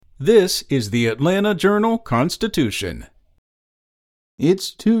This is the Atlanta Journal-Constitution. It's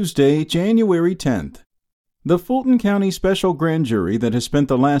Tuesday, January 10th. The Fulton County Special Grand Jury that has spent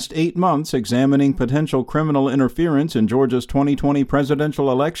the last 8 months examining potential criminal interference in Georgia's 2020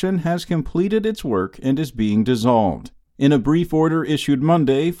 presidential election has completed its work and is being dissolved. In a brief order issued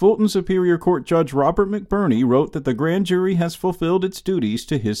Monday, Fulton Superior Court Judge Robert McBurney wrote that the grand jury has fulfilled its duties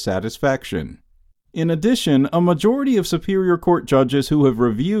to his satisfaction. In addition, a majority of Superior Court judges who have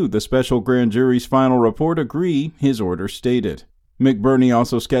reviewed the special grand jury's final report agree, his order stated. McBurney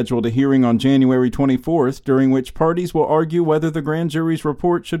also scheduled a hearing on January 24th, during which parties will argue whether the grand jury's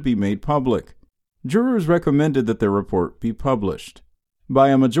report should be made public. Jurors recommended that their report be published. By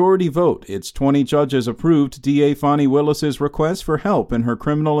a majority vote, its 20 judges approved DA Fani Willis's request for help in her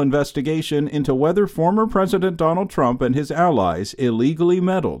criminal investigation into whether former President Donald Trump and his allies illegally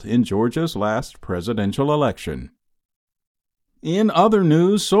meddled in Georgia's last presidential election. In other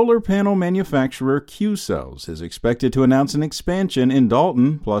news, solar panel manufacturer Qcells is expected to announce an expansion in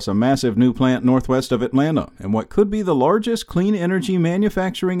Dalton, plus a massive new plant northwest of Atlanta, and what could be the largest clean energy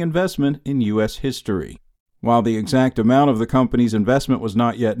manufacturing investment in U.S. history. While the exact amount of the company's investment was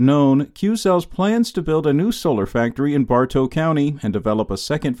not yet known, Qcells plans to build a new solar factory in Bartow County and develop a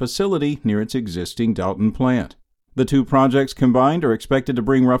second facility near its existing Dalton plant. The two projects combined are expected to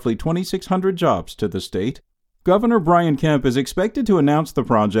bring roughly 2,600 jobs to the state. Governor Brian Kemp is expected to announce the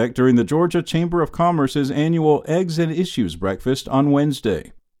project during the Georgia Chamber of Commerce's annual Eggs and Issues breakfast on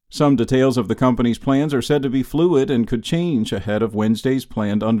Wednesday. Some details of the company's plans are said to be fluid and could change ahead of Wednesday's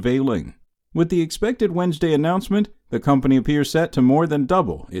planned unveiling. With the expected Wednesday announcement, the company appears set to more than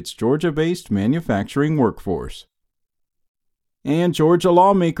double its Georgia-based manufacturing workforce. And Georgia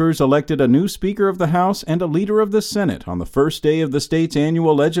lawmakers elected a new Speaker of the House and a Leader of the Senate on the first day of the state's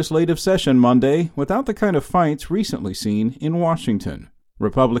annual legislative session Monday, without the kind of fights recently seen in Washington.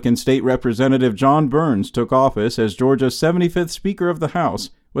 Republican State Representative John Burns took office as Georgia's 75th Speaker of the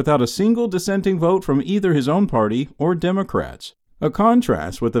House without a single dissenting vote from either his own party or Democrats. A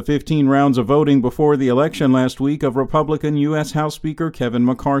contrast with the 15 rounds of voting before the election last week of Republican U.S. House Speaker Kevin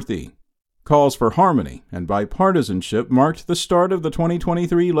McCarthy. Calls for harmony and bipartisanship marked the start of the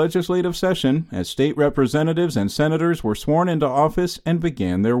 2023 legislative session as state representatives and senators were sworn into office and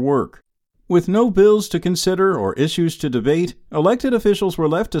began their work. With no bills to consider or issues to debate, elected officials were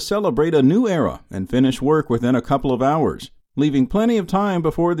left to celebrate a new era and finish work within a couple of hours, leaving plenty of time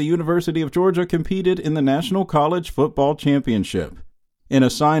before the University of Georgia competed in the National College Football Championship. In a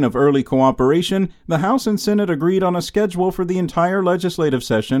sign of early cooperation, the House and Senate agreed on a schedule for the entire legislative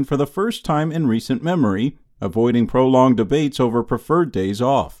session for the first time in recent memory, avoiding prolonged debates over preferred days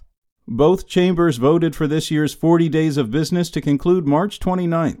off. Both chambers voted for this year's 40 days of business to conclude March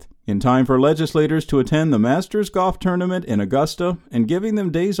 29th, in time for legislators to attend the Masters Golf Tournament in Augusta and giving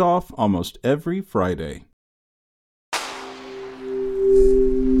them days off almost every Friday.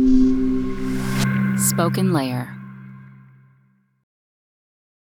 Spoken Layer.